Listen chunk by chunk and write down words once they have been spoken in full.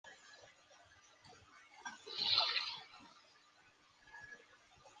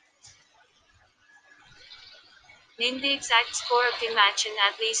Name the exact score of the match and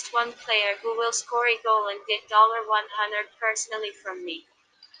at least one player who will score a goal and get $100 personally from me.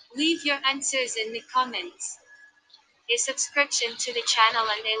 Leave your answers in the comments. A subscription to the channel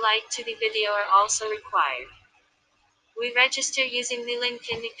and a like to the video are also required. We register using the link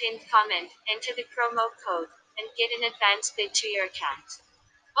in the pinned comment, enter the promo code, and get an advance bid to your account.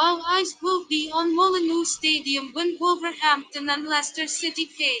 All eyes will be on Molineux Stadium when Wolverhampton and Leicester City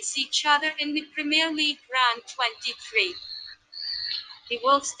face each other in the Premier League Round 23. The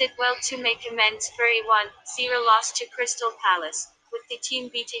Wolves did well to make amends for a 1-0 loss to Crystal Palace, with the team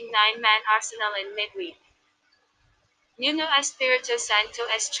beating nine-man Arsenal in midweek. Nuno Espirito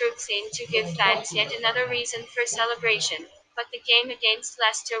Santo's troops aim to give fans yet another reason for celebration, but the game against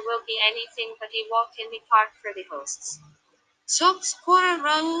Leicester will be anything but a walk in the park for the hosts. Top scorer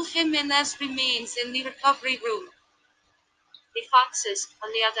Raul Jimenez remains in the recovery room. The Foxes,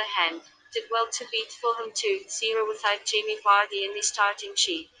 on the other hand, did well to beat Fulham 2-0 without Jamie Vardy in the starting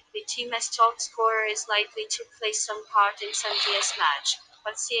sheet. The team's top scorer is likely to play some part in Sunday's match,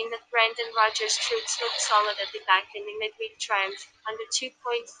 but seeing that Brendan Rodgers' troops looked solid at the back in the midweek triumph, under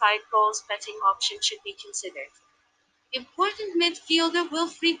 2.5 goals betting option should be considered. Important midfielder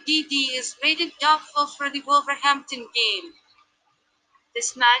Wilfried Ndidi is rated doubtful for the Wolverhampton game.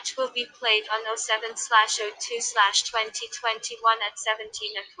 This match will be played on 07/02/2021 at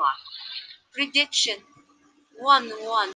 17 o'clock. Prediction 1-1.